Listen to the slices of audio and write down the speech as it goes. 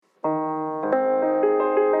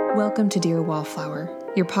Welcome to Dear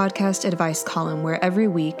Wallflower, your podcast advice column where every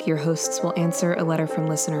week your hosts will answer a letter from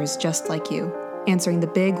listeners just like you, answering the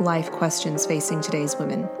big life questions facing today's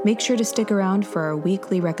women. Make sure to stick around for our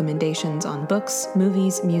weekly recommendations on books,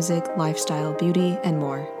 movies, music, lifestyle, beauty, and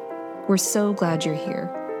more. We're so glad you're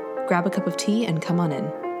here. Grab a cup of tea and come on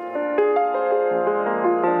in.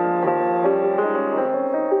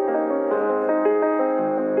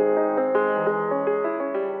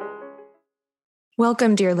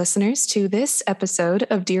 Welcome, dear listeners, to this episode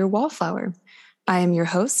of Dear Wallflower. I am your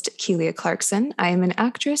host, Keelia Clarkson. I am an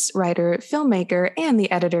actress, writer, filmmaker, and the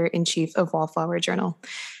editor-in-chief of Wallflower Journal.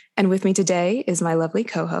 And with me today is my lovely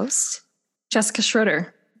co-host, Jessica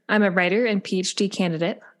Schroeder. I'm a writer and PhD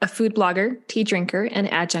candidate, a food blogger, tea drinker, and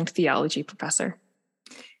adjunct theology professor.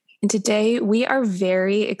 And today we are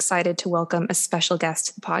very excited to welcome a special guest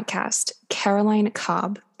to the podcast, Caroline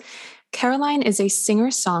Cobb. Caroline is a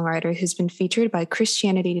singer-songwriter who's been featured by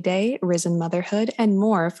Christianity Today, Risen Motherhood, and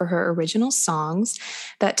more for her original songs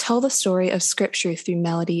that tell the story of Scripture through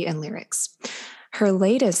melody and lyrics. Her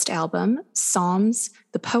latest album, Psalms,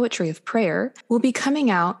 The Poetry of Prayer, will be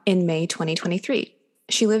coming out in May 2023.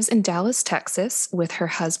 She lives in Dallas, Texas, with her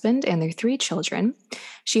husband and their 3 children.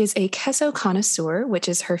 She is a queso connoisseur, which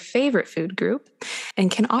is her favorite food group,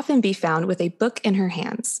 and can often be found with a book in her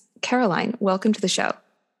hands. Caroline, welcome to the show.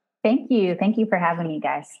 Thank you. Thank you for having me,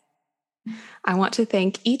 guys. I want to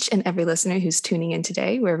thank each and every listener who's tuning in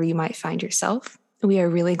today, wherever you might find yourself. We are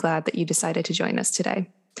really glad that you decided to join us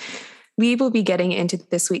today. We will be getting into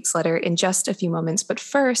this week's letter in just a few moments, but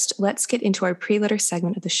first, let's get into our pre-letter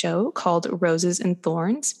segment of the show called Roses and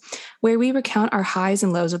Thorns, where we recount our highs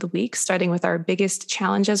and lows of the week, starting with our biggest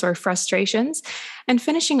challenges or frustrations, and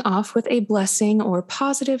finishing off with a blessing or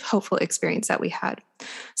positive, hopeful experience that we had.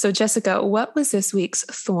 So, Jessica, what was this week's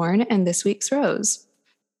thorn and this week's rose?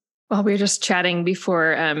 Well, we were just chatting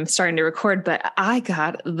before starting to record, but I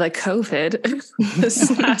got the COVID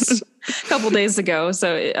this last couple days ago.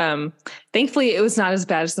 So thankfully, it was not as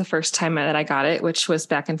bad as the first time that I got it, which was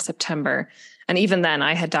back in September. And even then,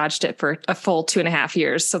 I had dodged it for a full 2.5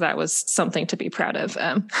 years. So that was something to be proud of.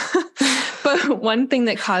 But one thing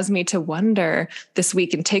that caused me to wonder this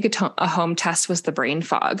week and take a home test was the brain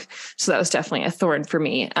fog. So that was definitely a thorn for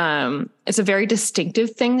me. It's a very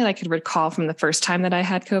distinctive thing that I could recall from the first time that I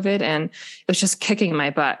had COVID. And it was just kicking my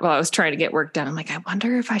butt while I was trying to get work done. I'm like, I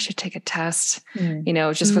wonder if I should take a test. You know,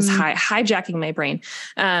 it just was hijacking my brain.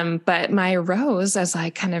 But my rose, as I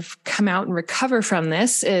kind of come out and recover from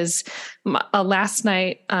this, is last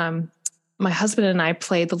night, my husband and I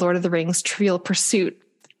played the Lord of the Rings Trivial Pursuit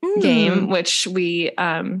game, which we,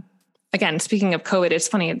 again, speaking of COVID, it's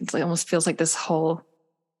funny. It almost feels like this whole,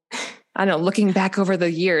 I don't know, looking back over the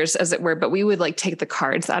years as it were, but we would like take the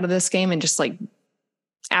cards out of this game and just like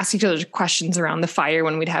ask each other questions around the fire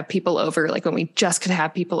when we'd have people over, like when we just could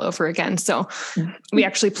have people over again. So we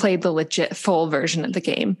actually played the legit full version of the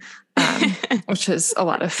game, which was a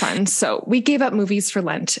lot of fun. So we gave up movies for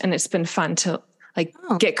Lent, and it's been fun to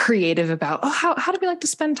get creative about, how do we like to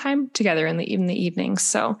spend time together in the evenings?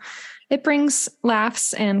 So it brings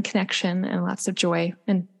laughs and connection and lots of joy.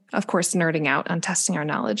 And of course, nerding out on testing our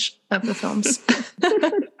knowledge of the films.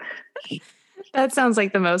 That sounds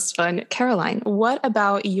like the most fun. Caroline, what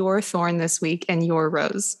about your thorn this week and your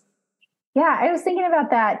rose? Yeah, I was thinking about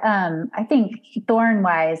that. I think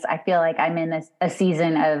thorn-wise, I feel like I'm in a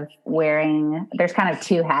season of wearing, there's kind of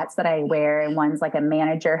 2 hats that I wear, and one's like a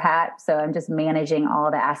manager hat. So I'm just managing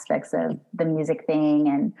all the aspects of the music thing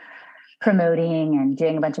and promoting and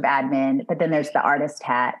doing a bunch of admin. But then there's the artist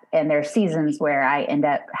hat. And there's seasons where I end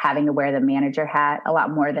up having to wear the manager hat a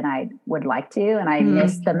lot more than I would like to. And I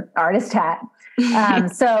miss the artist hat.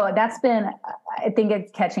 So that's been, I think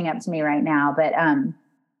it's catching up to me right now. But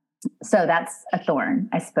so that's a thorn,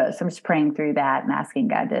 I suppose. So I'm just praying through that and asking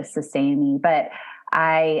God to sustain me. But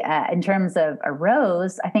I, in terms of a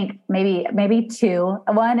rose, I think maybe 2.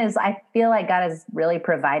 One is I feel like God has really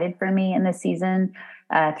provided for me in this season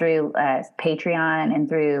through Patreon and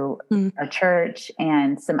through our church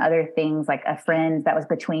and some other things, like a friend that was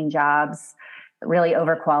between jobs, really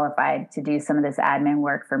overqualified to do some of this admin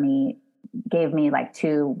work for me, gave me like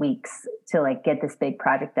 2 weeks to like get this big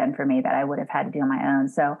project done for me that I would have had to do on my own.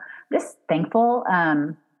 So I'm just thankful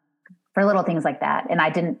for little things like that.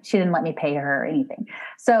 And she didn't let me pay her or anything.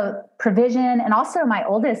 So provision. And also my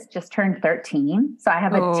oldest just turned 13. So I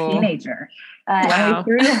have a teenager. And we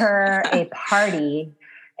threw her a party,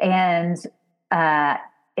 and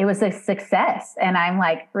it was a success. And I'm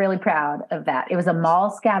like really proud of that. It was a mall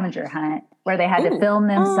scavenger hunt where they had to film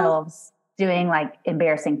themselves doing like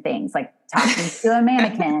embarrassing things, like talking to a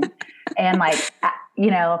mannequin and like,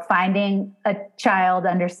 finding a child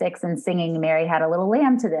under 6 and singing Mary Had a Little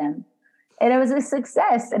Lamb to them. And it was a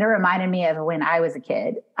success. And it reminded me of when I was a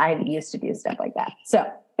kid. I used to do stuff like that. So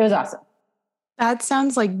it was awesome. That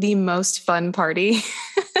sounds like the most fun party.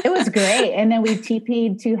 It was great. And then we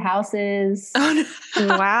TP'd 2 houses. Oh, no.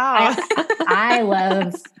 Wow. I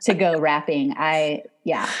love to go rapping.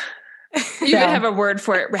 You would have a word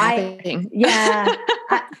for it, rapping. I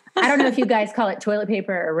don't know if you guys call it toilet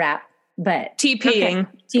paper or rap, but TPing.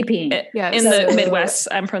 TPing. In the Midwest.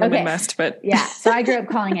 I'm from the Midwest, but yeah. So I grew up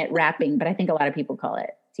calling it rapping, but I think a lot of people call it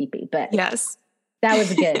TP. But yes, that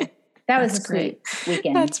was good. That was a sweet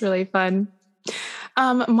weekend. That's really fun.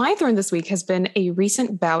 My thorn this week has been a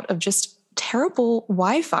recent bout of just terrible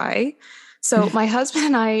Wi-Fi. So my husband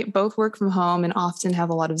and I both work from home and often have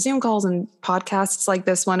a lot of Zoom calls and podcasts like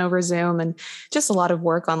this one over Zoom and just a lot of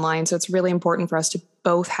work online. So it's really important for us to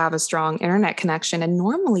both have a strong internet connection. And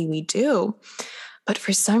normally we do. But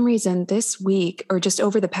for some reason this week, or just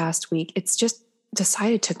over the past week, it's just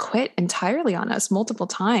decided to quit entirely on us multiple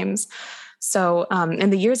times. So in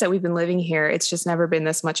the years that we've been living here, it's just never been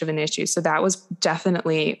this much of an issue. So that was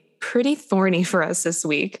definitely pretty thorny for us this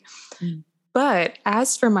week. But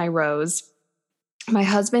as for my rose, my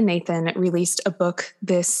husband, Nathan, released a book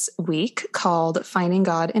this week called Finding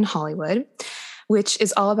God in Hollywood, which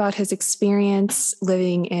is all about his experience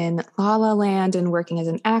living in La La Land and working as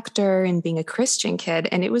an actor and being a Christian kid.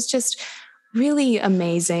 And it was just really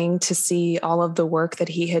amazing to see all of the work that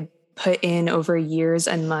he had put in over years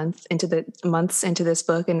and months into this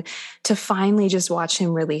book, and to finally just watch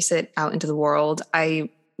him release it out into the world. I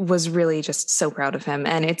was really just so proud of him.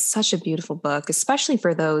 And it's such a beautiful book, especially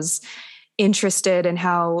for those interested in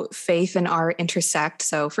how faith and art intersect.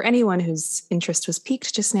 So for anyone whose interest was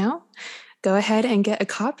piqued just now, go ahead and get a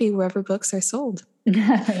copy wherever books are sold.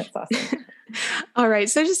 That's awesome. All right.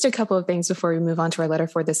 So just a couple of things before we move on to our letter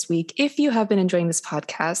for this week. If you have been enjoying this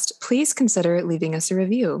podcast, please consider leaving us a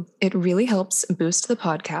review. It really helps boost the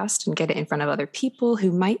podcast and get it in front of other people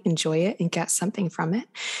who might enjoy it and get something from it.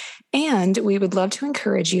 And we would love to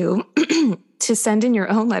encourage you to send in your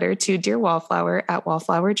own letter to Dear Wallflower at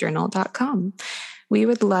wallflowerjournal.com. We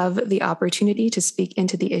would love the opportunity to speak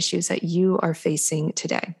into the issues that you are facing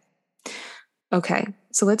today. Okay,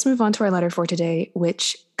 so let's move on to our letter for today,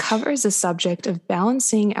 which covers the subject of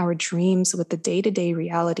balancing our dreams with the day-to-day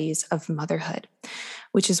realities of motherhood,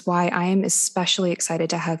 which is why I am especially excited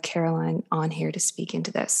to have Caroline on here to speak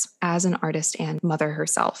into this as an artist and mother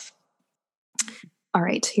herself. All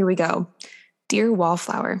right, here we go. Dear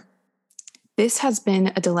Wallflower, this has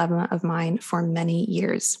been a dilemma of mine for many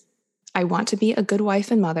years. I want to be a good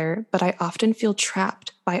wife and mother, but I often feel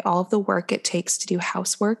trapped by all of the work it takes to do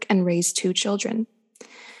housework and raise 2 children.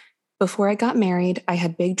 Before I got married, I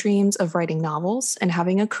had big dreams of writing novels and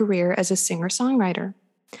having a career as a singer-songwriter.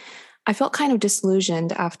 I felt kind of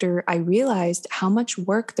disillusioned after I realized how much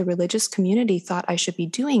work the religious community thought I should be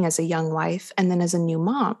doing as a young wife and then as a new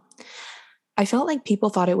mom. I felt like people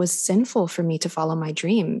thought it was sinful for me to follow my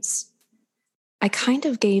dreams. I kind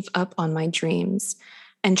of gave up on my dreams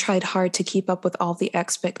and tried hard to keep up with all the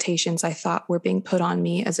expectations I thought were being put on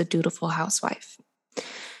me as a dutiful housewife.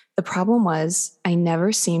 The problem was I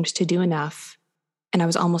never seemed to do enough, and I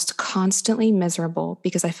was almost constantly miserable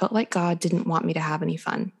because I felt like God didn't want me to have any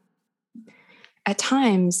fun. At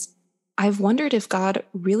times, I've wondered if God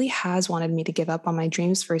really has wanted me to give up on my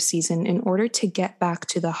dreams for a season in order to get back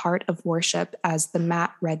to the heart of worship, as the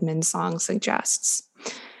Matt Redman song suggests.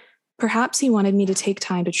 Perhaps he wanted me to take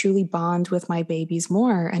time to truly bond with my babies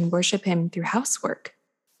more and worship him through housework.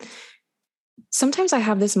 Sometimes I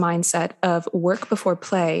have this mindset of work before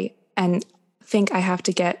play and think I have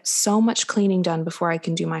to get so much cleaning done before I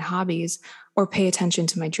can do my hobbies or pay attention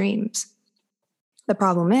to my dreams. The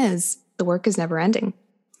problem is, the work is never ending.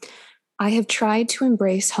 I have tried to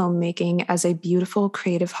embrace homemaking as a beautiful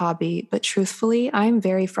creative hobby, but truthfully, I'm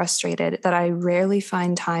very frustrated that I rarely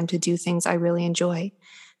find time to do things I really enjoy,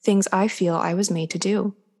 things I feel I was made to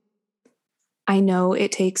do. I know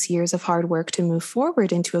it takes years of hard work to move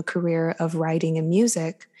forward into a career of writing and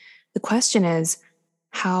music. The question is,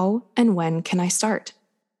 how and when can I start?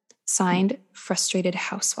 Signed, Frustrated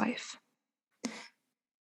Housewife.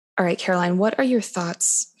 All right, Caroline, what are your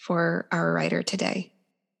thoughts for our writer today?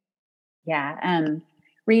 Yeah.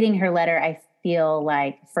 Reading her letter, I feel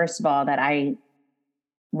like, first of all, that I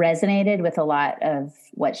resonated with a lot of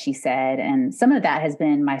what she said. And some of that has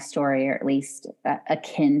been my story, or at least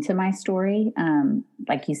akin to my story.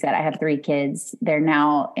 Like you said, I have 3 kids. They're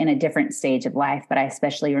now in a different stage of life, but I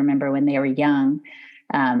especially remember when they were young,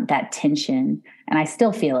 that tension. And I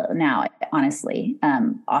still feel it now, honestly,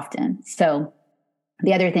 often. So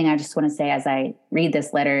the other thing I just want to say as I read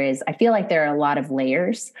this letter is I feel like there are a lot of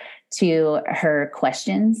layers to her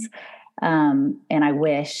questions. And I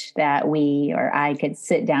wish that we or I could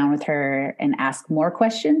sit down with her and ask more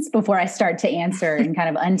questions before I start to answer and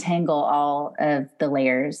kind of untangle all of the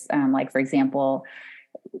layers. Like, for example,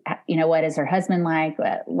 what is her husband like?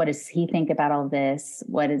 What does he think about all this?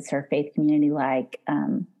 What is her faith community like?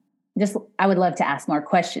 I would love to ask more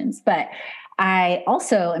questions, but I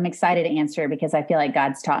also am excited to answer because I feel like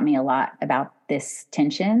God's taught me a lot about this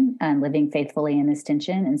tension and living faithfully in this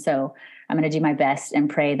tension. And so I'm going to do my best and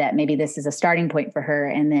pray that maybe this is a starting point for her.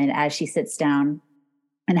 And then as she sits down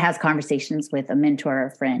and has conversations with a mentor or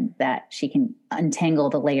a friend, that she can untangle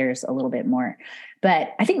the layers a little bit more.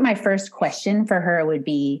 But I think my first question for her would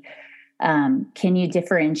be, can you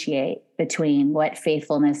differentiate between what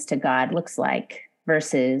faithfulness to God looks like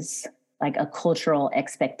versus like a cultural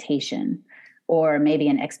expectation, or maybe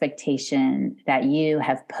an expectation that you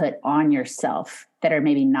have put on yourself that are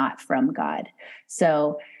maybe not from God?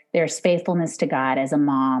 So there's faithfulness to God as a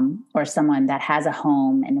mom or someone that has a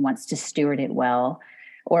home and wants to steward it well,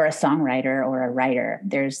 or a songwriter or a writer.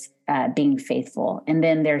 There's being faithful. And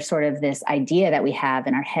then there's sort of this idea that we have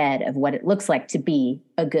in our head of what it looks like to be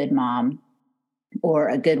a good mom or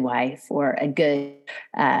a good wife or a good,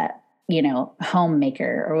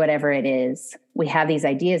 homemaker or whatever it is. We have these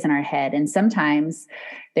ideas in our head, and sometimes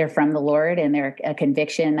they're from the Lord and they're a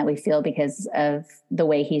conviction that we feel because of the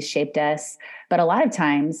way he's shaped us. But a lot of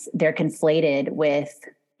times they're conflated with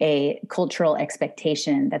a cultural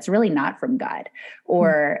expectation that's really not from God,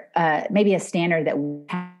 or maybe a standard that we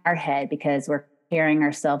have in our head because we're comparing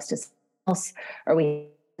ourselves to someone else, or this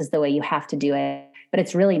is the way you have to do it, but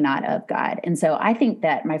it's really not of God. And so I think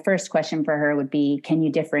that my first question for her would be, can you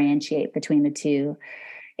differentiate between the two?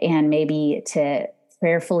 And maybe to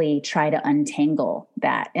prayerfully try to untangle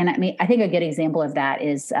that. And I think a good example of that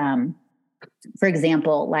is, for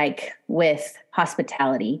example, like with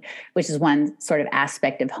hospitality, which is one sort of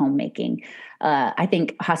aspect of homemaking. I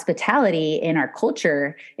think hospitality in our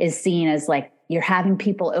culture is seen as like you're having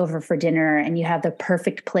people over for dinner and you have the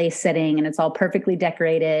perfect place setting and it's all perfectly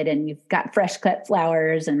decorated and you've got fresh cut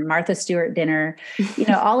flowers and Martha Stewart dinner,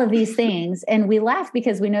 all of these things. And we laugh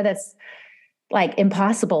because we know that's like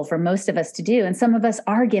impossible for most of us to do. And some of us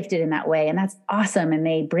are gifted in that way, and that's awesome. And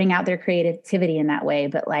they bring out their creativity in that way.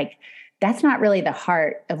 But like, that's not really the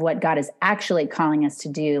heart of what God is actually calling us to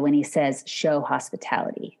do when he says, show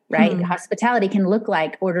hospitality, right? Hospitality can look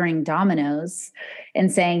like ordering Domino's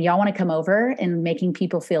and saying, y'all want to come over, and making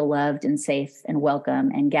people feel loved and safe and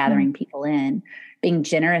welcome and gathering people in, being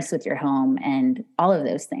generous with your home and all of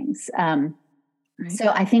those things. So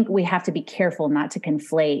I think we have to be careful not to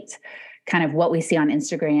conflate kind of what we see on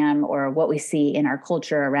Instagram or what we see in our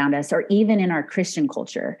culture around us, or even in our Christian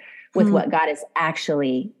culture, with what God is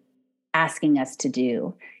actually asking us to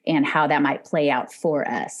do and how that might play out for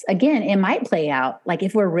us. Again, it might play out like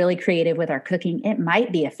if we're really creative with our cooking, it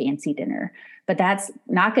might be a fancy dinner, but that's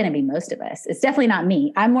not going to be most of us. It's definitely not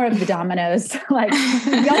me. I'm more of the Domino's, like,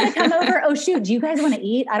 y'all want to come over? Oh shoot, do you guys want to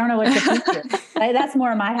eat? I don't know what to feature. That's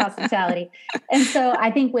more of my hospitality. And so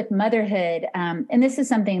I think with motherhood, and this is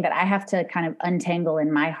something that I have to kind of untangle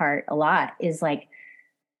in my heart a lot, is like,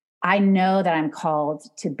 I know that I'm called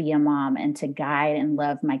to be a mom and to guide and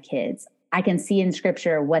love my kids. I can see in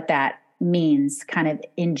scripture what that means kind of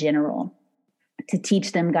in general, to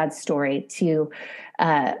teach them God's story, to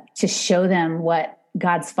show them what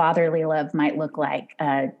God's fatherly love might look like.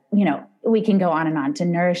 We can go on and on, to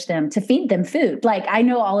nourish them, to feed them food. Like, I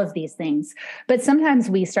know all of these things, but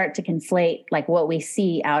sometimes we start to conflate like what we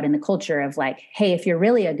see out in the culture of like, hey, if you're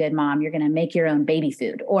really a good mom, you're going to make your own baby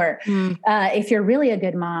food. Or if you're really a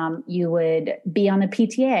good mom, you would be on the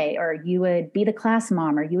PTA, or you would be the class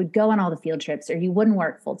mom, or you would go on all the field trips, or you wouldn't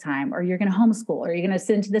work full time, or you're going to homeschool, or you're going to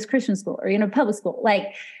sit into this Christian school, or you're going to public school.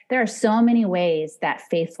 Like, there are so many ways that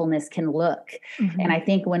faithfulness can look. And I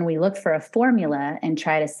think when we look for a formula and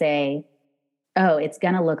try to say, oh, it's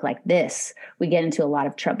going to look like this, we get into a lot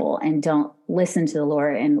of trouble and don't listen to the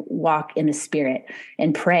Lord and walk in the Spirit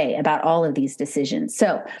and pray about all of these decisions.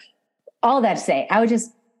 So all that to say, I would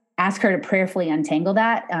just ask her to prayerfully untangle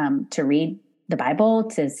that, to read the Bible,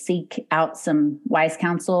 to seek out some wise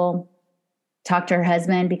counsel, talk to her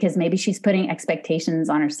husband, because maybe she's putting expectations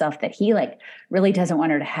on herself that he like really doesn't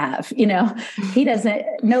want her to have. He doesn't,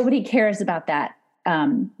 nobody cares about that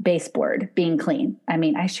baseboard being clean. I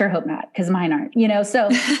mean, I sure hope not, because mine aren't, so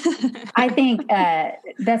I think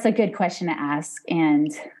that's a good question to ask,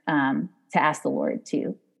 and to ask the Lord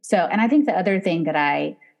too. So, and I think the other thing that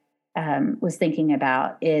I was thinking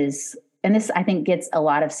about is and this I think gets a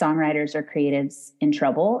lot of songwriters or creatives in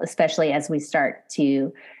trouble, especially as we start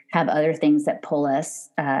to have other things that pull us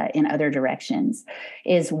in other directions,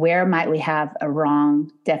 is where might we have a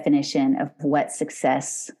wrong definition of what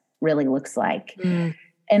success really looks like?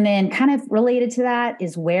 And then kind of related to that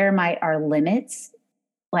is where might our limits,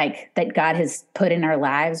 like that God has put in our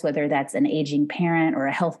lives, whether that's an aging parent or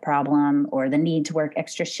a health problem or the need to work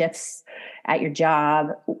extra shifts at your job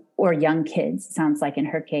or young kids, sounds like in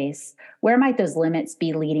her case, where might those limits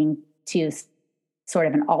be leading to sort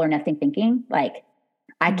of an all or nothing thinking? Like,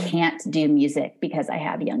 I can't do music because I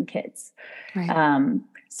have young kids. Right.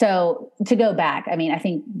 So to go back, I mean, I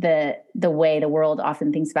think the way the world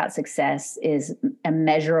often thinks about success is in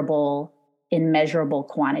measurable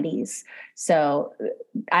quantities. So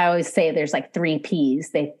I always say there's like 3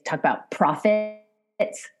 P's. They talk about profit. A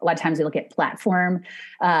lot of times we look at platform,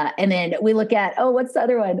 and then we look at, what's the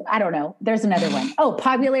other one? I don't know. There's another one.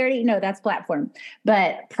 Popularity. No, that's platform.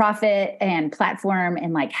 But profit and platform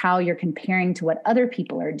and like how you're comparing to what other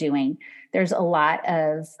people are doing. There's a lot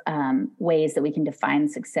of ways that we can define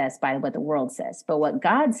success by what the world says. But what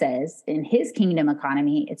God says in his kingdom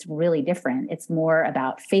economy, it's really different. It's more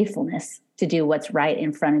about faithfulness to do what's right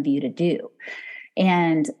in front of you to do.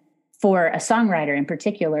 And for a songwriter in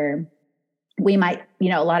particular, we might,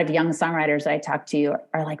 a lot of young songwriters that I talk to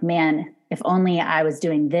are like, man, if only I was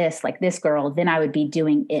doing this, like this girl, then I would be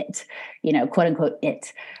doing it, quote unquote,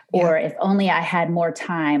 it. Yeah. Or if only I had more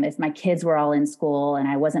time, if my kids were all in school and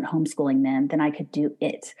I wasn't homeschooling them, then I could do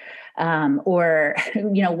it. Or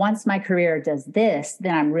once my career does this,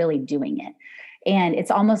 then I'm really doing it. And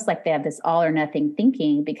it's almost like they have this all or nothing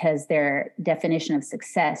thinking because their definition of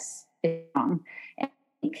success is wrong.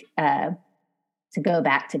 And to go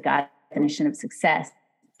back to God's definition of success,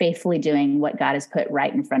 faithfully doing what God has put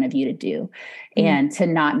right in front of you to do, and to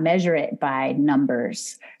not measure it by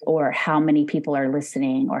numbers or how many people are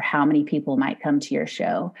listening or how many people might come to your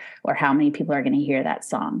show or how many people are going to hear that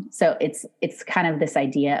song. So it's kind of this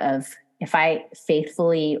idea of, if I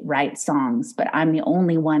faithfully write songs, but I'm the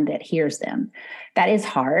only one that hears them, that is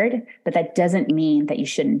hard, but that doesn't mean that you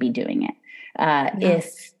shouldn't be doing it.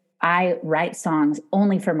 If I write songs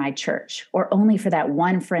only for my church or only for that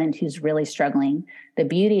one friend who's really struggling, the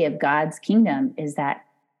beauty of God's kingdom is that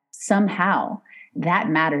somehow that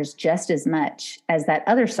matters just as much as that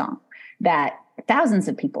other song that thousands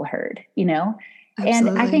of people heard, Absolutely.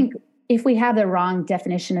 And I think if we have the wrong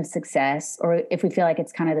definition of success, or if we feel like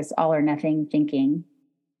it's kind of this all or nothing thinking,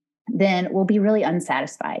 then we'll be really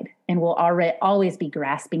unsatisfied and we'll always be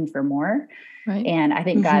grasping for more. Right. And I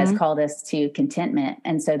think God has called us to contentment.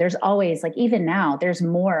 And so there's always, like, even now, there's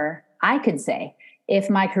more I could say. If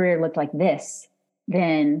my career looked like this,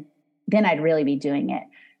 then I'd really be doing it.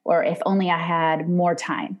 Or if only I had more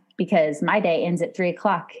time, because my day ends at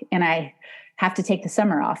 3:00 and I have to take the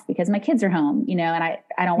summer off because my kids are home, and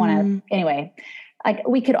I don't want to, anyway, like,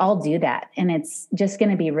 we could all do that. And it's just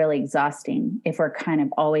going to be really exhausting if we're kind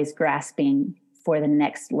of always grasping for the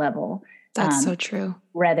next level. That's so true.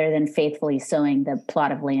 Rather than faithfully sowing the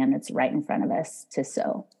plot of land that's right in front of us to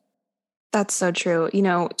sow. That's so true.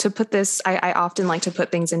 To put this, I often like to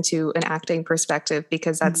put things into an acting perspective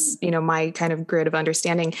because that's, my kind of grid of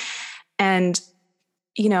understanding. And,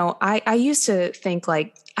 I used to think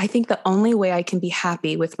like, I think the only way I can be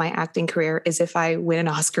happy with my acting career is if I win an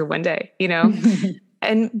Oscar one day,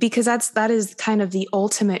 and because that is kind of the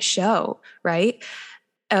ultimate show, right?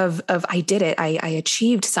 Of I did it, I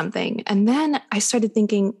achieved something. And then I started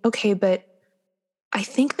thinking, okay, but I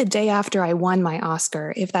think the day after I won my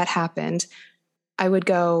Oscar, if that happened, I would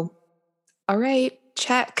go, all right,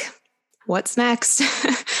 check. What's next?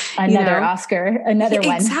 Another Oscar, another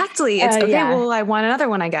one. Exactly. It's okay. Yeah. Well, I want another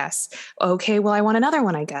one, I guess. Okay. Well, I want another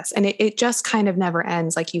one, I guess. And it just kind of never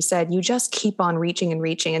ends. Like you said, you just keep on reaching and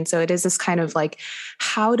reaching. And so it is this kind of like,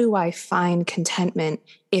 how do I find contentment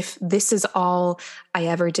if this is all I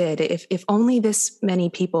ever did? If only this many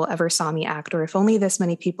people ever saw me act, or if only this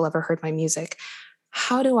many people ever heard my music,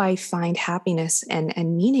 how do I find happiness and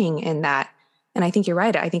meaning in that? And I think you're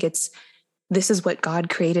right. I think this is what God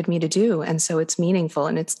created me to do. And so it's meaningful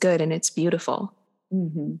and it's good and it's beautiful.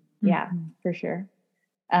 Mm-hmm. Yeah, for sure.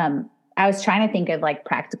 I was trying to think of like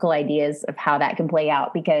practical ideas of how that can play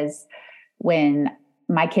out, because when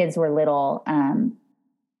my kids were little,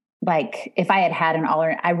 like if I had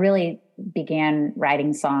I really began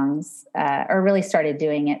writing songs, or really started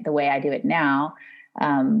doing it the way I do it now,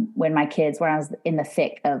 when I was in the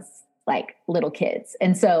thick of like little kids.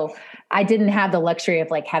 And so I didn't have the luxury of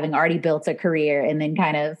like having already built a career and then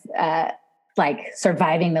kind of like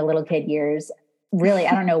surviving the little kid years. Really,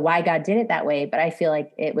 I don't know why God did it that way, but I feel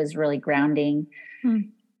like it was really grounding.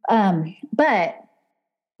 But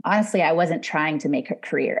honestly, I wasn't trying to make a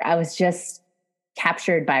career. I was just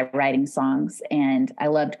captured by writing songs, and I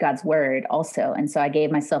loved God's word also. And so I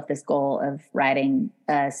gave myself this goal of writing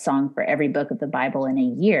a song for every book of the Bible in a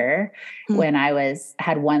year when I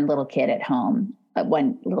had one little kid at home,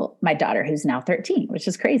 my daughter who's now 13, which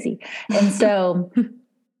is crazy. And so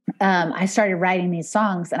I started writing these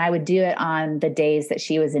songs, and I would do it on the days that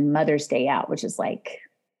she was in Mother's Day out, which is like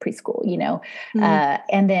preschool,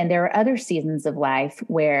 and then there were other seasons of life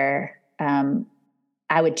where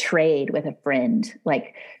I would trade with a friend.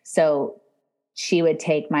 So she would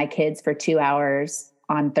take my kids for 2 hours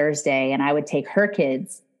on Thursday, and I would take her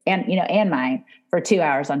kids and mine for 2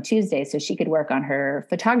 hours on Tuesday, so she could work on her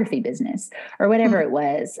photography business or whatever it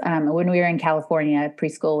was. When we were in California,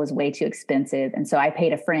 preschool was way too expensive. And so I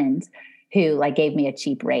paid a friend who gave me a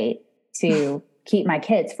cheap rate to keep my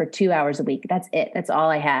kids for 2 hours a week. That's it. That's all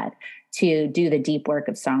I had to do the deep work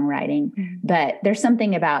of songwriting. But there's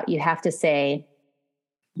something about, you have to say,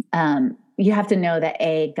 you have to know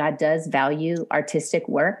that God does value artistic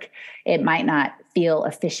work. It might not feel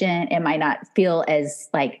efficient. It might not feel as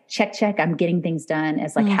check, I'm getting things done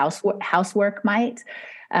as housework might,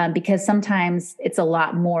 because sometimes it's a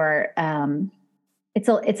lot more, it's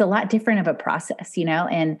a lot different of a process,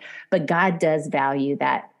 but God does value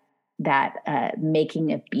that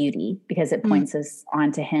making of beauty, because it points us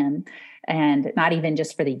onto him, and not even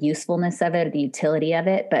just for the usefulness of it or the utility of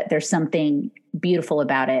it, but there's something beautiful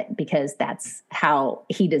about it because that's how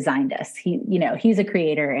he designed us. He's a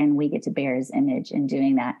creator, and we get to bear his image in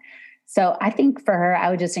doing that. So I think for her,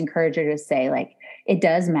 I would just encourage her to say, it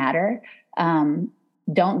does matter.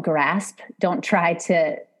 Don't grasp, don't try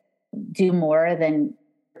to do more than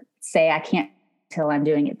say, I can't till I'm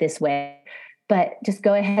doing it this way, but just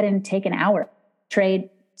go ahead and take an hour,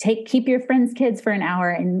 keep your friend's kids for an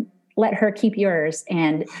hour and let her keep yours,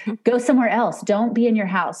 and go somewhere else. Don't be in your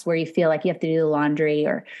house where you feel like you have to do the laundry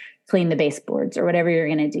or clean the baseboards or whatever you're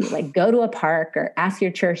going to do. Go to a park, or ask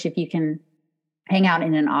your church if you can hang out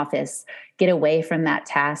in an office, get away from that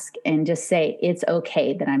task, and just say, it's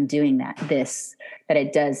okay that I'm doing that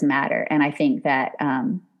it does matter. And I think that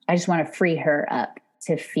I just want to free her up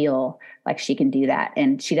to feel like she can do that.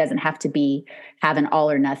 And she doesn't have to have an all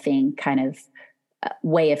or nothing kind of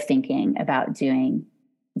way of thinking about doing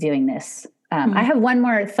this. I have one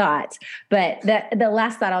more thought, but the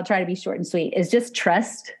last thought, I'll try to be short and sweet, is just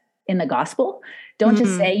trust in the gospel. Don't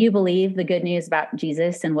just say you believe the good news about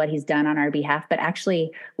Jesus and what he's done on our behalf, but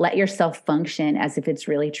actually let yourself function as if it's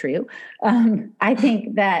really true. I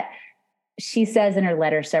think that she says in her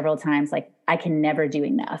letter several times, I can never do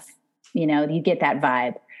enough. You get that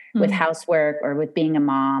vibe with housework or with being a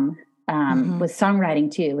mom, with songwriting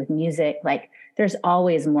too, with music. There's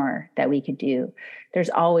always more that we could do. There's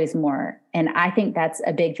always more. And I think that's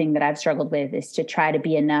a big thing that I've struggled with, is to try to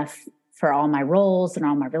be enough for all my roles and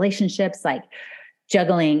all my relationships,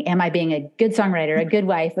 juggling. Am I being a good songwriter, a good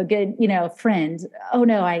wife, a good, friend? Oh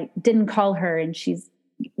no, I didn't call her and she's,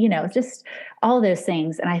 just all those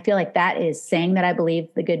things. And I feel like that is saying that I believe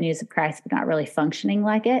the good news of Christ, but not really functioning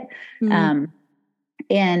like it.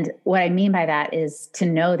 And what I mean by that is to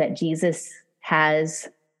know that Jesus has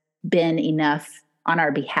been enough on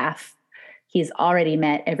our behalf. He's already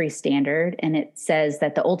met every standard. And it says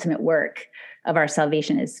that the ultimate work of our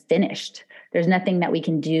salvation is finished. There's nothing that we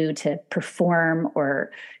can do to perform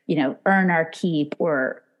or, earn our keep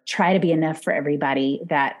or try to be enough for everybody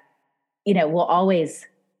that, we'll always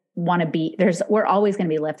want to be, we're always going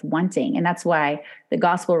to be left wanting. And that's why the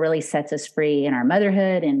gospel really sets us free in our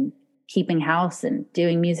motherhood and keeping house and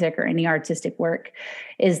doing music or any artistic work,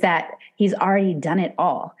 is that he's already done it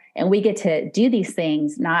all. And we get to do these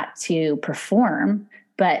things not to perform,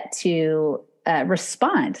 but to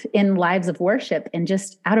respond in lives of worship, and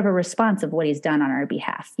just out of a response of what he's done on our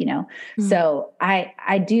behalf, So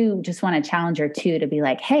I do just want to challenge her too, to be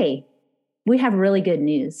like, hey, we have really good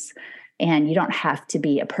news, and you don't have to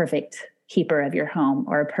be a perfect keeper of your home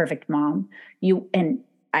or a perfect mom.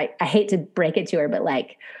 I hate to break it to her, but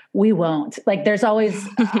we won't. There's always,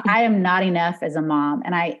 I am not enough as a mom.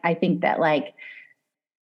 And I think that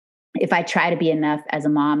if I try to be enough as a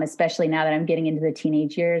mom, especially now that I'm getting into the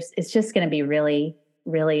teenage years, it's just going to be really,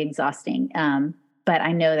 really exhausting. But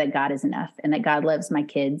I know that God is enough, and that God loves my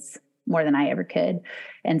kids more than I ever could.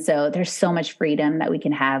 And so there's so much freedom that we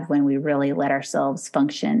can have when we really let ourselves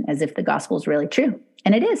function as if the gospel is really true.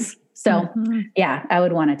 And it is. So yeah, I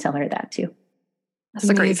would want to tell her that too. That's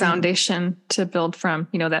a great foundation to build from,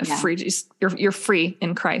 that free, you're free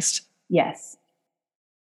in Christ. Yes.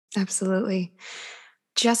 Absolutely.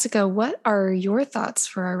 Jessica, what are your thoughts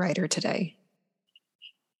for our writer today?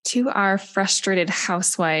 To our frustrated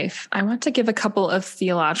housewife, I want to give a couple of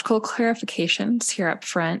theological clarifications here up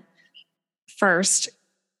front. First,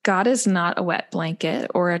 God is not a wet blanket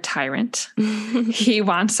or a tyrant. He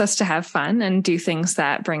wants us to have fun and do things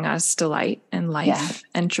that bring us delight and life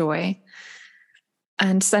and joy.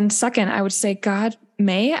 And then second, I would say God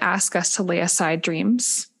may ask us to lay aside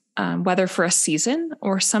dreams, whether for a season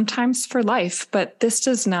or sometimes for life. But this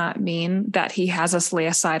does not mean that he has us lay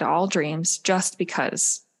aside all dreams just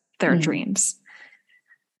because they're dreams.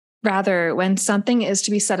 Rather, when something is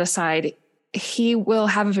to be set aside, he will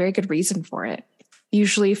have a very good reason for it,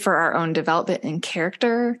 usually for our own development in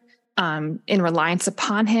character, in reliance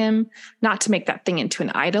upon him, not to make that thing into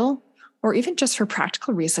an idol, or even just for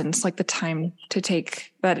practical reasons like the time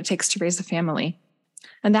that it takes to raise a family.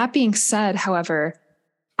 And that being said, however,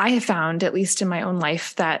 I have found, at least in my own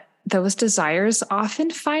life, that those desires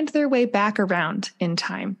often find their way back around in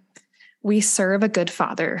time. We serve a good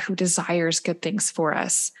Father who desires good things for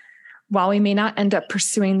us. While we may not end up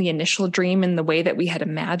pursuing the initial dream in the way that we had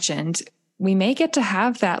imagined, we may get to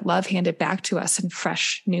have that love handed back to us in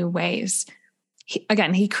fresh, new ways.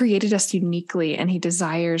 He created us uniquely, and he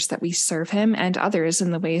desires that we serve him and others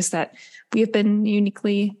in the ways that we have been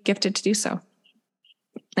uniquely gifted to do so.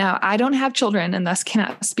 Now, I don't have children and thus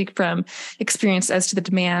cannot speak from experience as to the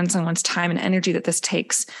demands on one's time and energy that this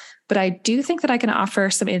takes, but I do think that I can offer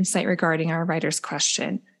some insight regarding our writer's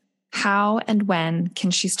question. How and when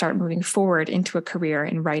can she start moving forward into a career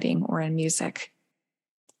in writing or in music?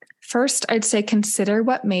 First, I'd say consider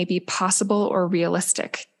what may be possible or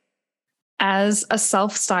realistic. As a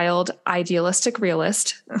self-styled idealistic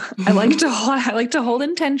realist, I like to hold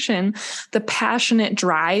in tension the passionate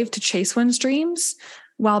drive to chase one's dreams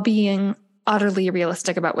while being utterly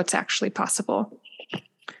realistic about what's actually possible.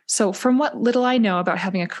 So from what little I know about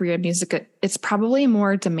having a career in music, it's probably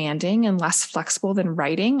more demanding and less flexible than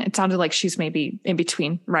writing. It sounded like she's maybe in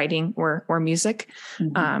between writing or music.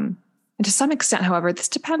 And to some extent, however, this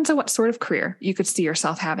depends on what sort of career you could see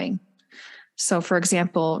yourself having. So for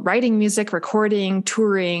example, writing music, recording,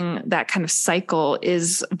 touring, that kind of cycle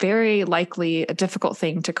is very likely a difficult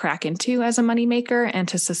thing to crack into as a moneymaker and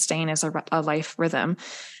to sustain as a life rhythm.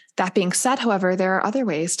 That being said, however, there are other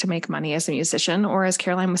ways to make money as a musician, or as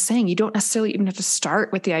Caroline was saying, you don't necessarily even have to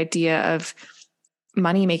start with the idea of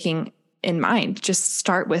money making in mind. Just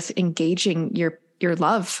start with engaging your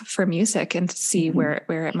love for music and see where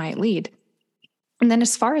it might lead. And then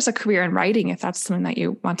as far as a career in writing, if that's something that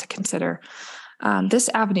you want to consider, this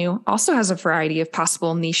avenue also has a variety of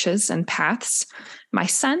possible niches and paths. My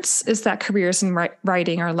sense is that careers in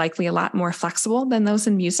writing are likely a lot more flexible than those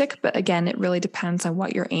in music, but again, it really depends on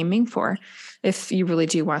what you're aiming for if you really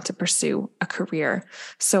do want to pursue a career.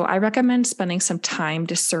 So I recommend spending some time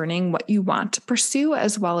discerning what you want to pursue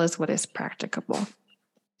as well as what is practicable.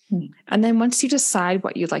 And then once you decide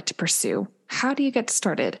what you'd like to pursue, how do you get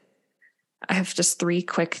started? I have just 3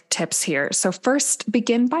 quick tips here. So first,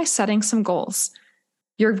 begin by setting some goals.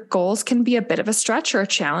 Your goals can be a bit of a stretch or a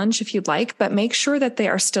challenge if you'd like, but make sure that they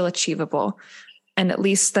are still achievable. And at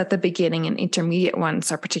least that the beginning and intermediate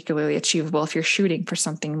ones are particularly achievable if you're shooting for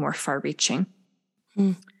something more far-reaching.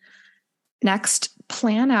 Next,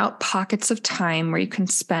 plan out pockets of time where you can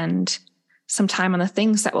spend some time on the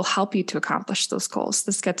things that will help you to accomplish those goals.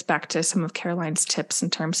 This gets back to some of Caroline's tips in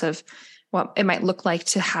terms of what it might look like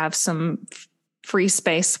to have some free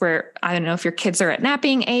space where, I don't know if your kids are at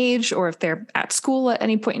napping age or if they're at school at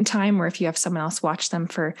any point in time, or if you have someone else watch them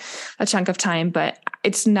for a chunk of time. But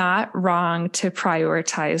it's not wrong to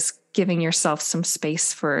prioritize giving yourself some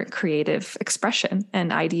space for creative expression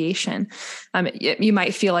and ideation. You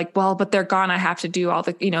might feel like, well, but they're gone. I have to do all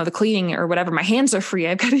the, the cleaning or whatever. My hands are free.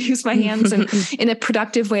 I've got to use my hands in a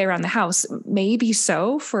productive way around the house. Maybe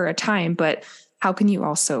so for a time, but how can you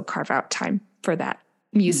also carve out time for that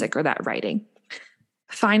music or that writing?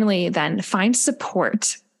 Finally, then find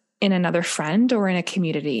support in another friend or in a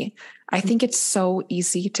community. I think it's so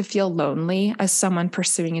easy to feel lonely as someone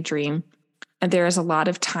pursuing a dream. And there is a lot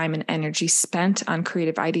of time and energy spent on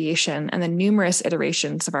creative ideation and the numerous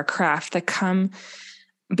iterations of our craft that come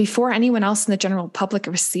before anyone else in the general public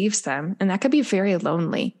receives them. And that could be very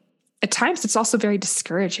lonely. At times, it's also very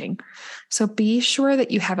discouraging. So be sure that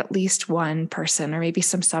you have at least one person or maybe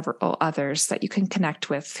several others that you can connect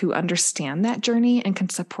with who understand that journey and can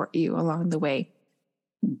support you along the way.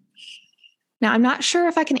 Now, I'm not sure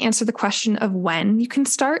if I can answer the question of when you can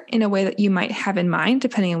start in a way that you might have in mind,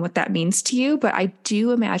 depending on what that means to you, but I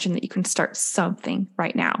do imagine that you can start something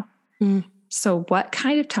right now. So what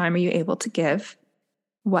kind of time are you able to give?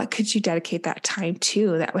 what could you dedicate that time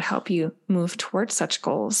to that would help you move towards such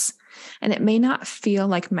goals? And it may not feel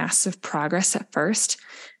like massive progress at first,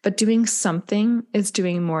 but doing something is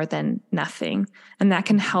doing more than nothing. And that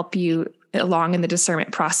can help you along in the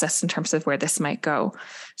discernment process in terms of where this might go.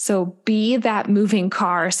 So be that moving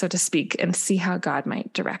car, so to speak, and see how God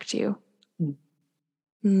might direct you.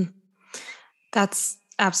 Mm. That's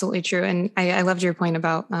absolutely true. And I loved your point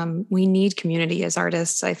about we need community as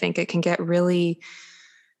artists. I think it can get really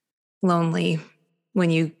lonely when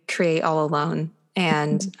you create all alone,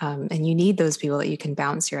 and you need those people that you can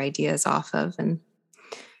bounce your ideas off of and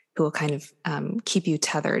who will kind of keep you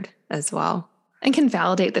tethered as well. And can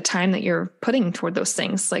validate the time that you're putting toward those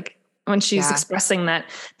things. Like when she's expressing that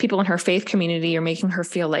people in her faith community are making her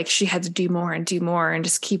feel like she had to do more and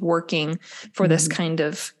just keep working for this kind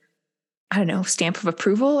of, I don't know, stamp of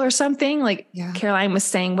approval or something. Like Caroline was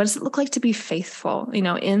saying, what does it look like to be faithful,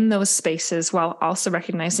 in those spaces, while also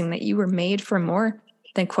recognizing that you were made for more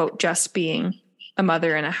than, quote, just being a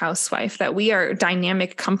mother and a housewife, that we are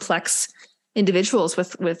dynamic, complex individuals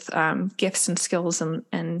with gifts and skills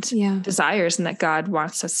and desires, and that God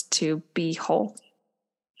wants us to be whole.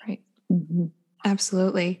 Right. Mm-hmm.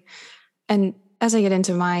 Absolutely. And as I get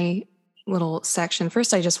into my little section,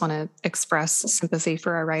 first, I just want to express sympathy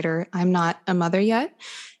for our writer. I'm not a mother yet,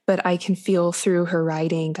 but I can feel through her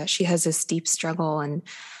writing that she has this deep struggle and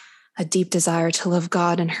a deep desire to love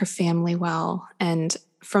God and her family well. And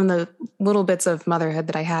from the little bits of motherhood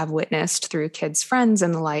that I have witnessed through kids' friends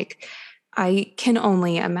and the like, I can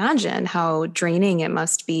only imagine how draining it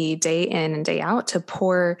must be day in and day out to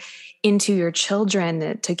pour into your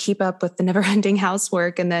children, to keep up with the never-ending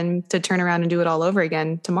housework, and then to turn around and do it all over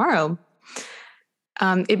again tomorrow.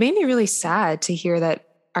 It made me really sad to hear that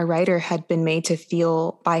our writer had been made to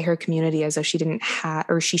feel by her community as though she didn't have,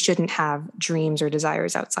 or she shouldn't have, dreams or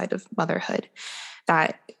desires outside of motherhood.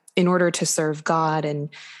 That in order to serve God and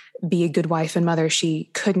be a good wife and mother,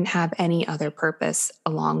 she couldn't have any other purpose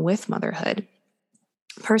along with motherhood.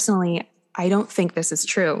 Personally, I don't think this is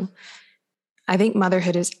true. I think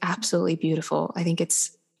motherhood is absolutely beautiful. I think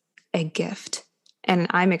it's a gift, and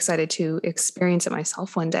I'm excited to experience it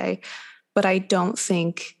myself one day. But I don't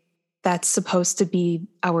think that's supposed to be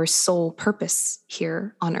our sole purpose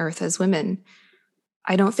here on earth as women.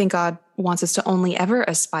 I don't think God wants us to only ever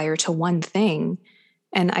aspire to one thing.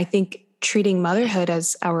 And I think treating motherhood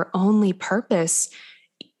as our only purpose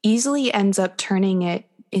easily ends up turning it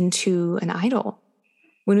into an idol.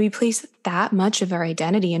 When we place that much of our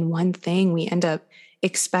identity in one thing, we end up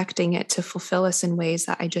expecting it to fulfill us in ways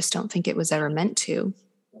that I just don't think it was ever meant to.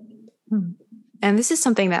 And this is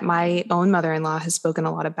something that my own mother-in-law has spoken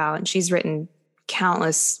a lot about, and she's written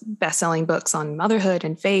countless best-selling books on motherhood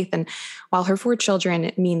and faith. And while her 4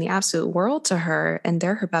 children mean the absolute world to her and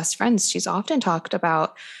they're her best friends, she's often talked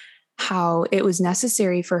about how it was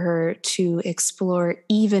necessary for her to explore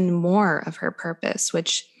even more of her purpose,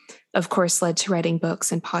 which of course led to writing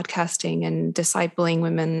books and podcasting and discipling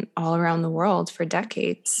women all around the world for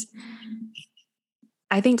decades.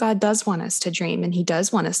 I think God does want us to dream, and he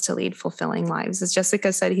does want us to lead fulfilling lives. As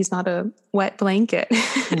Jessica said, he's not a wet blanket.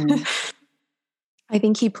 I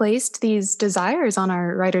think he placed these desires on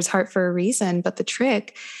our writer's heart for a reason, but the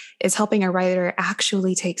trick is helping a writer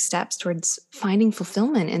actually take steps towards finding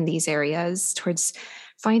fulfillment in these areas, towards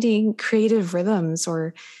finding creative rhythms,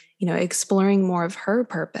 or, exploring more of her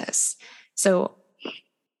purpose. So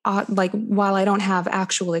while I don't have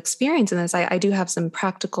actual experience in this, I do have some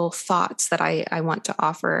practical thoughts that I want to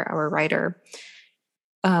offer our writer.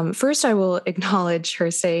 First, I will acknowledge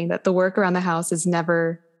her saying that the work around the house is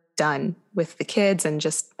never done with the kids and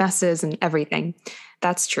just messes and everything.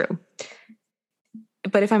 That's true.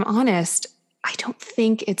 But if I'm honest, I don't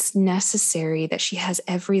think it's necessary that she has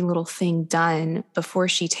every little thing done before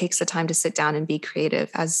she takes the time to sit down and be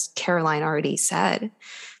creative, as Caroline already said.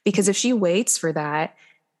 Because if she waits for that,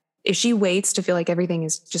 if she waits to feel like everything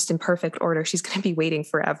is just in perfect order, she's going to be waiting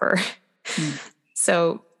forever.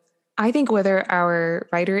 So I think whether our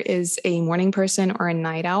writer is a morning person or a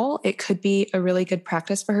night owl, it could be a really good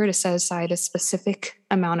practice for her to set aside a specific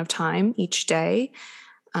amount of time each day,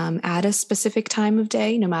 at a specific time of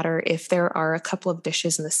day, no matter if there are a couple of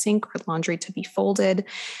dishes in the sink or laundry to be folded,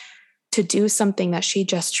 to do something that she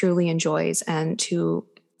just truly enjoys and to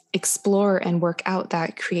explore and work out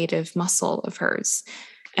that creative muscle of hers.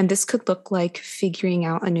 And this could look like figuring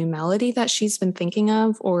out a new melody that she's been thinking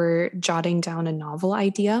of, or jotting down a novel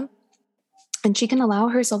idea. And she can allow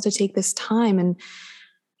herself to take this time and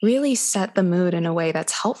really set the mood in a way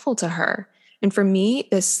that's helpful to her. And for me,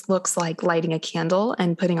 this looks like lighting a candle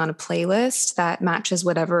and putting on a playlist that matches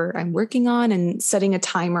whatever I'm working on and setting a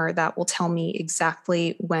timer that will tell me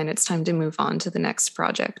exactly when it's time to move on to the next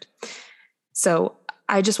project. So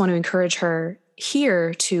I just want to encourage her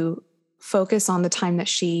here to focus on the time that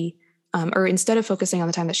she, or instead of focusing on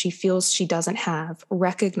the time that she feels she doesn't have,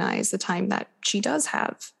 recognize the time that she does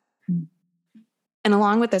have. Mm. And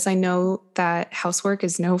along with this, I know that housework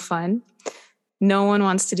is no fun. No one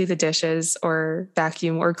wants to do the dishes or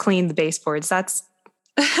vacuum or clean the baseboards. That's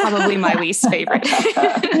probably my least favorite.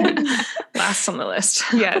 Last on the list.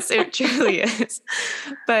 Yes, it truly is.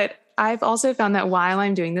 But I've also found that while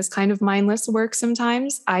I'm doing this kind of mindless work,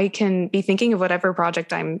 sometimes I can be thinking of whatever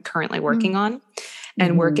project I'm currently working on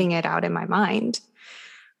and working it out in my mind.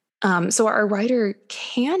 So our writer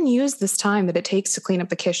can use this time that it takes to clean up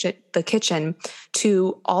the kitchen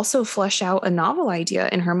to also flesh out a novel idea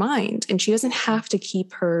in her mind. And she doesn't have to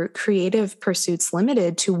keep her creative pursuits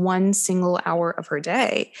limited to one single hour of her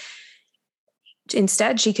day.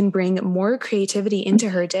 Instead, she can bring more creativity into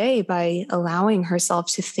her day by allowing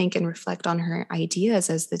herself to think and reflect on her ideas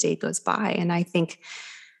as the day goes by. And I think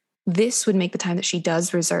this would make the time that she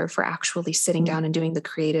does reserve for actually sitting down and doing the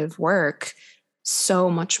creative work so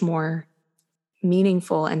much more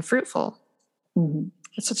meaningful and fruitful. Mm-hmm.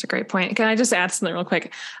 That's such a great point. Can I just add something real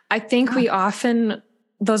quick? I think we often,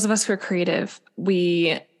 those of us who are creative,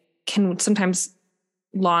 we can sometimes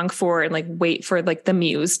long for and like wait for like the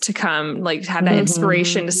muse to come, like have that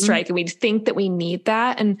inspiration to strike. And we think that we need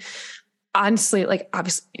that. And honestly, like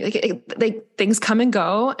obviously like things come and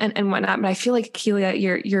go and whatnot. But I feel like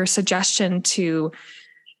Keelia, your suggestion to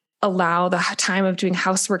allow the time of doing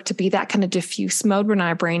housework to be that kind of diffuse mode when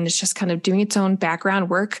our brain is just kind of doing its own background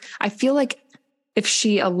work. I feel like if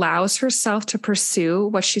she allows herself to pursue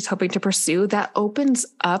what she's hoping to pursue, that opens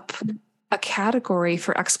up a category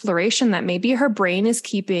for exploration that maybe her brain is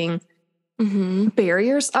keeping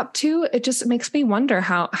barriers up to. It just makes me wonder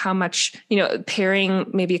how much, pairing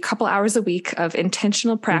maybe a couple hours a week of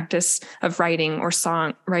intentional practice of writing or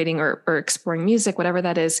songwriting or exploring music, whatever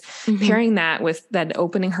that is, pairing that with then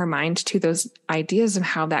opening her mind to those ideas and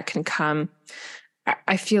how that can come.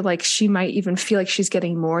 I feel like she might even feel like she's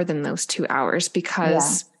getting more than those 2 hours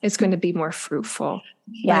because it's going to be more fruitful.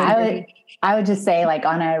 Yeah, I would just say, like,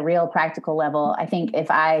 on a real practical level, I think if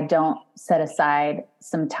I don't set aside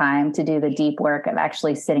some time to do the deep work of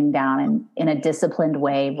actually sitting down and in a disciplined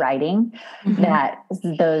way writing, that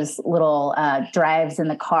those little drives in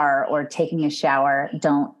the car or taking a shower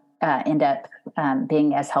don't end up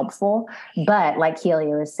being as helpful. But like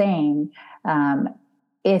Keelia was saying,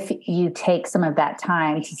 if you take some of that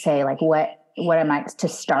time to say, like, what am I to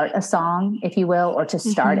start a song, if you will, or to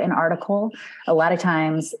start an article, a lot of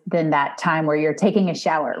times then that time where you're taking a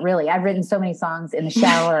shower, really, I've written so many songs in the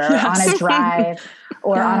shower or on a drive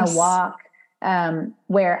or on a walk,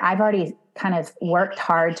 where I've already kind of worked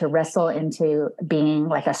hard to wrestle into being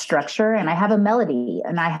like a structure, and I have a melody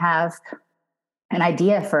and I have an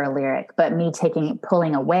idea for a lyric, but me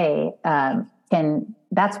pulling away,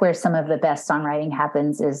 that's where some of the best songwriting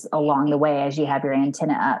happens, is along the way as you have your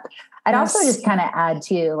antenna up. I'd also just kind of add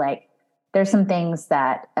to, like, there's some things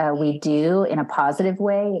that we do in a positive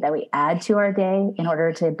way that we add to our day in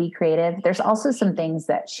order to be creative. There's also some things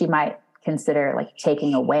that she might consider like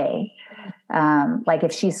taking away. Like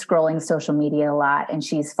if she's scrolling social media a lot and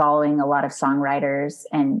she's following a lot of songwriters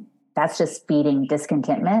and that's just feeding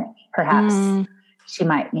discontentment, perhaps she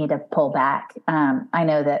might need to pull back. I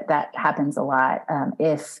know that happens a lot.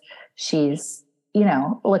 If she's,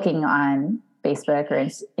 looking on Facebook or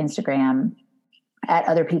Instagram at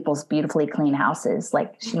other people's beautifully clean houses,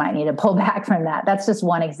 like she might need to pull back from that. That's just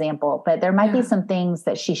one example, but there might be some things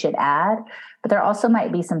that she should add, but there also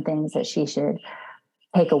might be some things that she should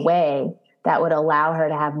take away that would allow her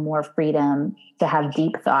to have more freedom to have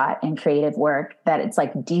deep thought and creative work, that it's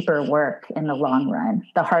like deeper work in the long run.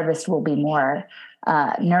 The harvest will be more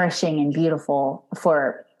nourishing and beautiful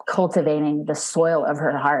for cultivating the soil of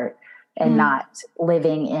her heart and not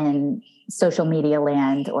living in social media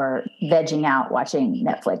land or vegging out watching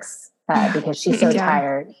Netflix because she's so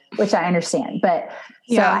tired, which I understand. But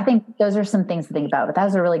so I think those are some things to think about, but that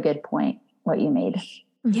was a really good point, what you made.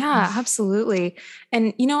 Yeah, absolutely.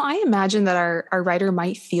 And, I imagine that our writer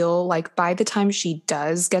might feel like by the time she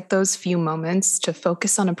does get those few moments to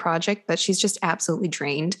focus on a project, that she's just absolutely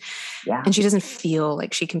drained. Yeah. And she doesn't feel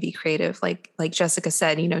like she can be creative. Like Jessica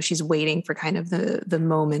said, she's waiting for kind of the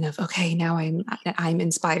moment of, okay, now I'm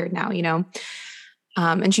inspired now,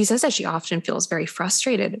 and she says that she often feels very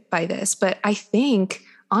frustrated by this. But I think,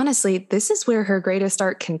 honestly, this is where her greatest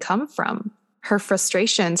art can come from. her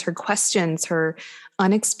frustrations, her questions, her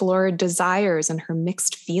unexplored desires, and her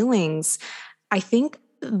mixed feelings. I think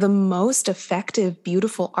the most effective,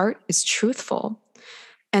 beautiful art is truthful.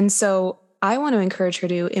 And so I want to encourage her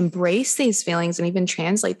to embrace these feelings and even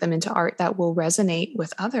translate them into art that will resonate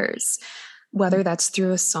with others, whether that's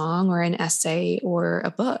through a song or an essay or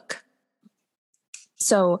a book.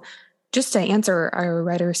 So just to answer our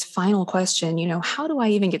writer's final question, how do I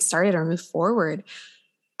even get started or move forward?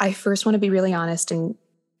 I first want to be really honest, and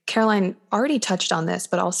Caroline already touched on this,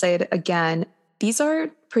 but I'll say it again. These are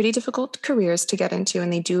pretty difficult careers to get into,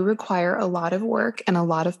 and they do require a lot of work and a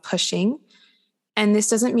lot of pushing. And this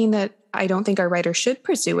doesn't mean that I don't think our writer should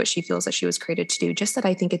pursue what she feels that she was created to do, just that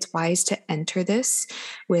I think it's wise to enter this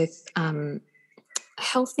with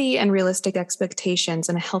healthy and realistic expectations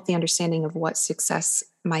and a healthy understanding of what success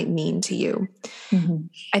might mean to you. Mm-hmm.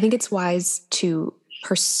 I think it's wise to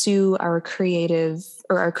pursue our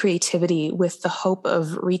creativity with the hope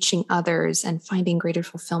of reaching others and finding greater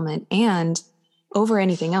fulfillment, and over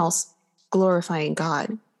anything else, glorifying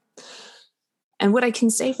God. And what I can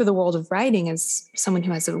say for the world of writing, as someone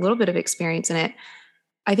who has a little bit of experience in it,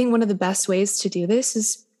 I think one of the best ways to do this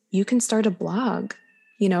is you can start a blog,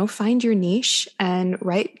 find your niche and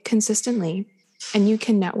write consistently. And you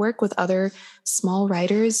can network with other small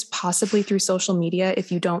writers, possibly through social media,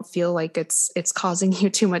 if you don't feel like it's causing you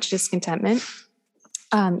too much discontentment.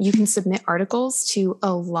 You can submit articles to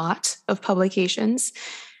a lot of publications.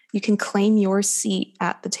 You can claim your seat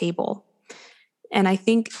at the table. And I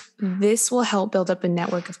think this will help build up a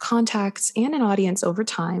network of contacts and an audience over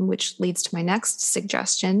time, which leads to my next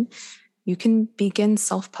suggestion. You can begin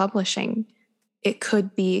self-publishing. It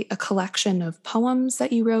could be a collection of poems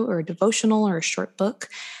that you wrote, or a devotional, or a short book.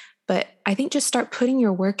 But I think just start putting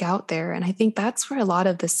your work out there. And I think that's where a lot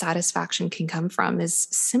of the satisfaction can come from, is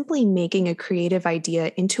simply making a creative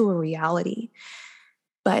idea into a reality.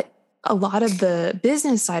 But a lot of the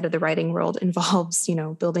business side of the writing world involves,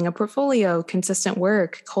 building a portfolio, consistent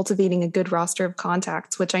work, cultivating a good roster of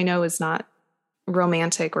contacts, which I know is not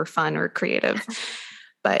romantic or fun or creative,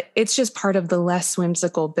 but it's just part of the less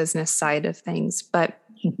whimsical business side of things. But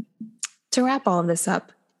to wrap all of this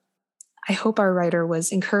up, I hope our writer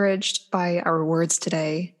was encouraged by our words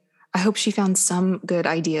today. I hope she found some good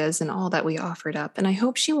ideas in all that we offered up, and I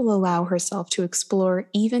hope she will allow herself to explore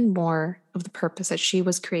even more of the purpose that she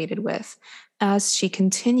was created with as she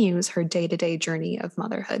continues her day-to-day journey of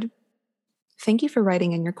motherhood. Thank you for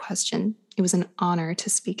writing in your question. It was an honor to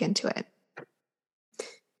speak into it.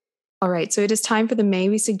 All right, so it is time for the May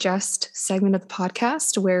We Suggest segment of the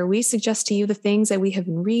podcast, where we suggest to you the things that we have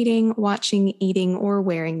been reading, watching, eating, or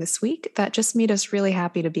wearing this week that just made us really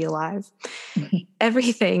happy to be alive.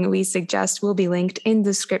 Everything we suggest will be linked in the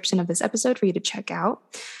description of this episode for you to check out.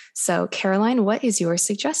 So, Caroline, what is your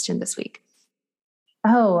suggestion this week?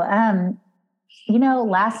 Last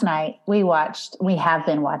night we have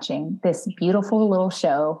been watching this beautiful little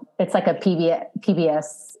show. It's like a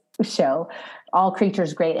PBS show, All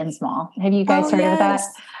Creatures Great and Small. Have you guys heard of that?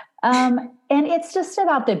 And it's just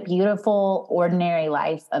about the beautiful, ordinary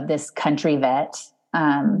life of this country vet.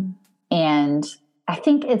 And I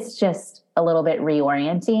think it's just a little bit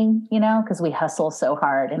reorienting, because we hustle so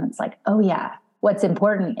hard, and it's like, oh yeah, what's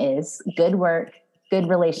important is good work, good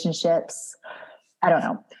relationships. I don't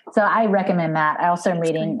know. So I recommend that. I also am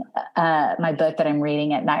reading, my book that I'm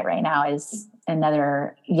reading at night right now is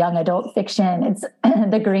another young adult fiction. It's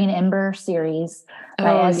the Green Ember series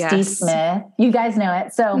by S.D. Smith. You guys know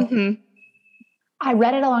it. So I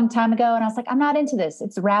read it a long time ago, and I was like, I'm not into this.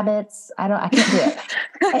 It's rabbits. I can't do it.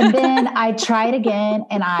 And then I tried again,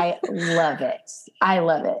 and I love it.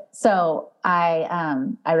 So I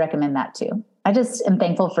recommend that too. I just am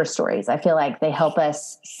thankful for stories. I feel like they help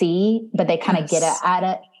us see, but they kind of get at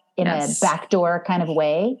it in a backdoor kind of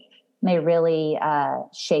way. And they really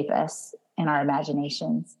shape us in our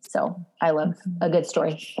imaginations. So I love a good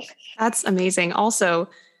story. That's amazing. Also,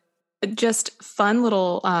 just fun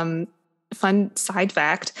little fun side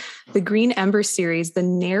fact, the Green Ember series, the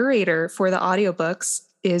narrator for the audiobooks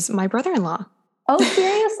is my brother-in-law. Oh,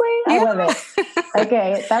 seriously? I love it.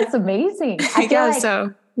 Okay, that's amazing. I feel like,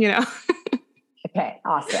 so, Okay,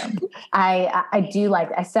 awesome. I do like,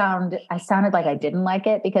 I sounded like I didn't like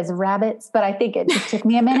it because of rabbits, but I think it just took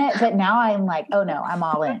me a minute, but now I'm like, oh no, I'm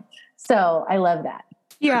all in. So I love that.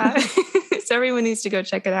 Yeah. So everyone needs to go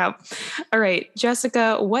check it out. All right,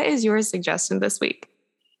 Jessica, what is your suggestion this week?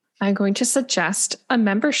 I'm going to suggest a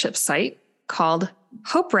membership site called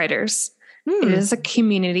Hope Writers. It is a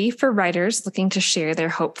community for writers looking to share their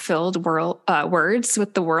hope-filled words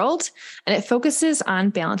with the world, and it focuses on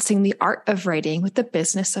balancing the art of writing with the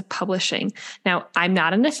business of publishing. Now, I'm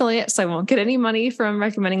not an affiliate, so I won't get any money from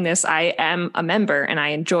recommending this. I am a member and I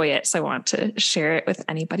enjoy it, so I want to share it with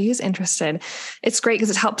anybody who's interested. It's great because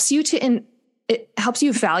it helps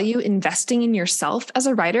you value investing in yourself as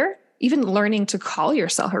a writer, even learning to call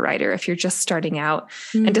yourself a writer if you're just starting out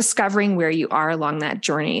and discovering where you are along that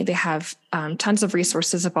journey. They have tons of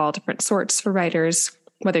resources of all different sorts for writers,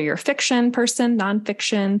 whether you're a fiction person,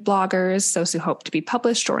 nonfiction, bloggers, those who hope to be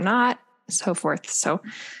published or not, so forth. So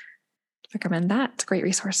recommend that. It's a great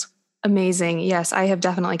resource. Amazing. Yes, I have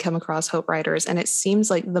definitely come across Hope Writers, and it seems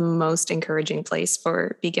like the most encouraging place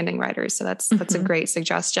for beginning writers. So that's a great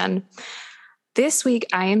suggestion. This week,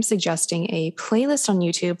 I am suggesting a playlist on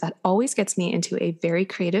YouTube that always gets me into a very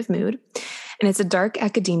creative mood. And it's a dark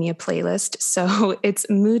academia playlist. So it's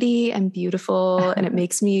moody and beautiful, and it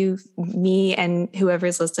makes me and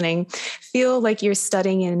whoever's listening feel like you're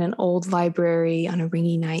studying in an old library on a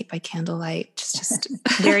rainy night by candlelight. Just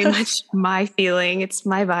very much my feeling. It's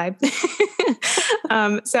my vibe.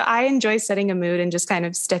 So I enjoy setting a mood and just kind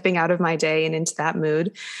of stepping out of my day and into that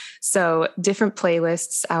mood. So different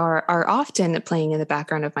playlists are often playing in the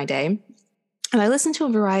background of my day. And I listen to a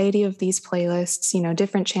variety of these playlists,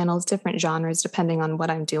 different channels, different genres, depending on what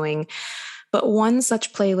I'm doing. But one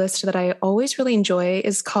such playlist that I always really enjoy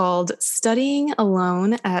is called Studying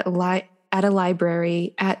Alone at a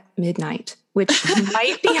Library at Midnight, which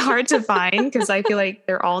might be hard to find because I feel like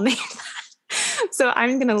they're all named that. So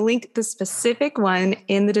I'm going to link the specific one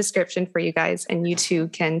in the description for you guys, and you too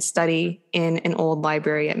can study in an old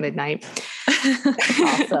library at midnight.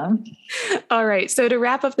 Awesome. All right. So to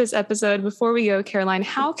wrap up this episode, before we go, Caroline,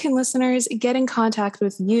 how can listeners get in contact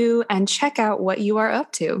with you and check out what you are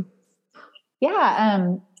up to?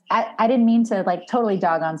 Yeah. I didn't mean to totally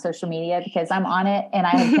dog on social media because I'm on it and I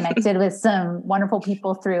have connected with some wonderful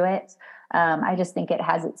people through it. I just think it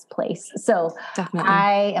has its place. So definitely.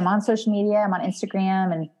 I am on social media. I'm on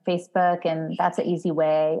Instagram and Facebook, and that's an easy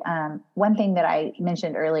way. One thing that I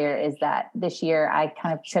mentioned earlier is that this year I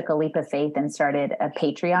kind of took a leap of faith and started a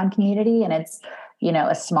Patreon community, and it's,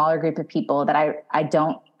 a smaller group of people that I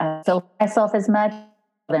don't feel myself as much.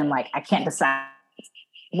 Then I can't decide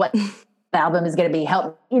what the album is going to be.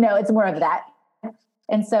 It's more of that.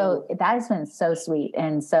 And so that has been so sweet.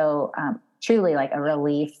 And so truly a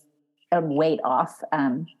relief, a weight off,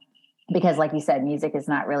 because like you said, music is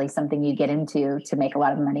not really something you get into to make a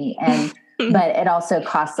lot of money. And, but it also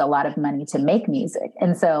costs a lot of money to make music.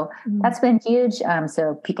 And so that's been huge.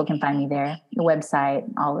 So people can find me there, the website,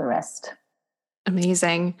 all the rest.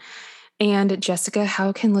 Amazing. And Jessica,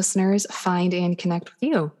 how can listeners find and connect with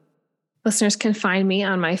you? Listeners can find me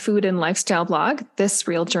on my food and lifestyle blog,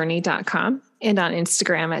 thisrealjourney.com, and on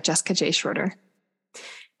Instagram at Jessica J. Schroeder.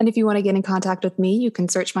 And if you want to get in contact with me, you can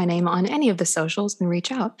search my name on any of the socials and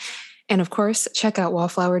reach out. And of course, check out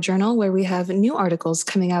Wallflower Journal, where we have new articles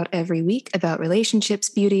coming out every week about relationships,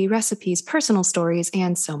 beauty, recipes, personal stories,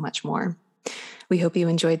 and so much more. We hope you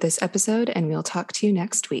enjoyed this episode, and we'll talk to you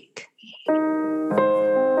next week.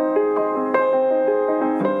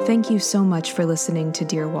 Thank you so much for listening to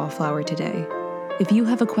Dear Wallflower today. If you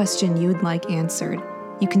have a question you would like answered,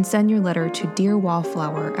 you can send your letter to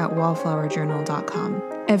dearwallflower@wallflowerjournal.com.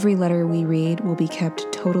 Every letter we read will be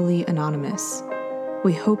kept totally anonymous.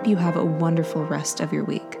 We hope you have a wonderful rest of your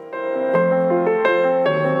week.